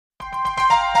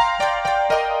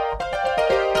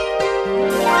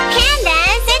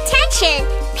Pandas, attention!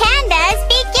 Pandas,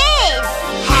 begin!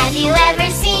 Have you ever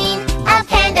seen a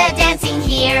panda dancing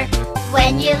here?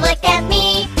 When you look at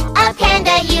me, a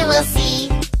panda you will see.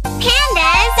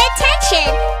 Pandas, attention!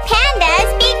 Pandas,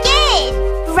 begin!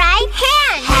 Right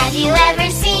hand! Have you ever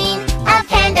seen a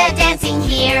panda dancing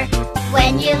here?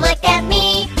 When you look at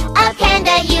me, a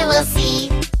panda you will see.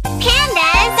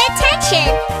 Pandas, attention!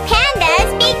 Pandas,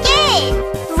 begin!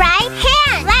 Right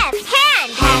hand! Left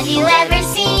hand! Have you ever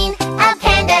seen a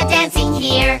panda dancing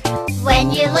here?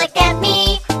 When you look at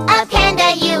me, a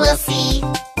panda you will see.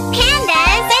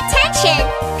 Pandas, attention!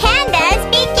 Pandas,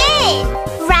 begin!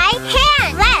 Right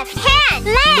hand! Left hand!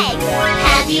 Leg!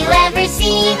 Have you ever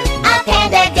seen a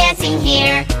panda dancing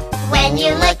here? When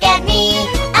you look at me,